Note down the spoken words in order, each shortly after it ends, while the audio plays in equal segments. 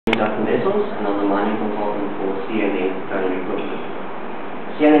production vessels, and I'm the mining consultant for C&N Petroleum Equipment.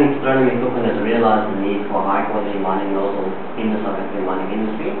 C&N Petroleum Equipment has realized the need for high quality mining nozzles in the South African mining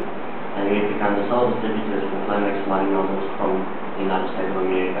industry, and we have become the sole distributors for Flomax mining nozzles from the United States of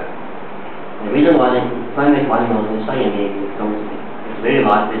America. The reason why the Flomax mining nozzle is so unique is because it's a very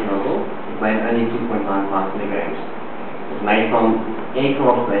lightweight nozzle. It weighs only 2.95 kilograms. It's made from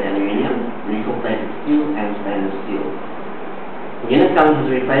aircraft grade aluminium, nickel plated steel, and stainless steel. The unit comes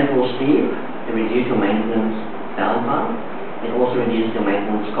with replaceable sleeve to reduce your maintenance downtime. It also reduces your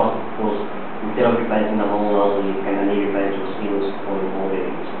maintenance cost because instead of replacing the whole nozzle, you can only replace your seals or your ball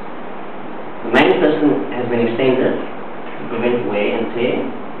bearings. The main piston has been extended to prevent wear and tear,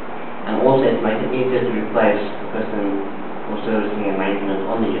 and also to make it easier to replace the piston for servicing and maintenance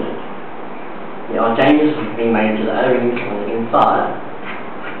on the unit. There are changes being made to the O-rings on the inside,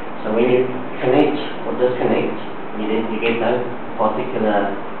 so when you connect or disconnect, you get no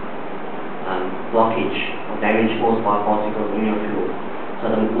particular blockage or damage caused by particles in your fuel. So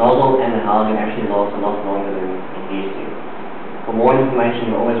the nozzle and the housing actually last a lot longer than it used to. For more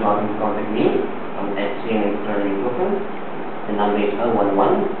information, you're always welcome to contact me. I'm at C&N Petroleum Equipment. The number is 011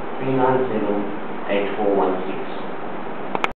 397 8416.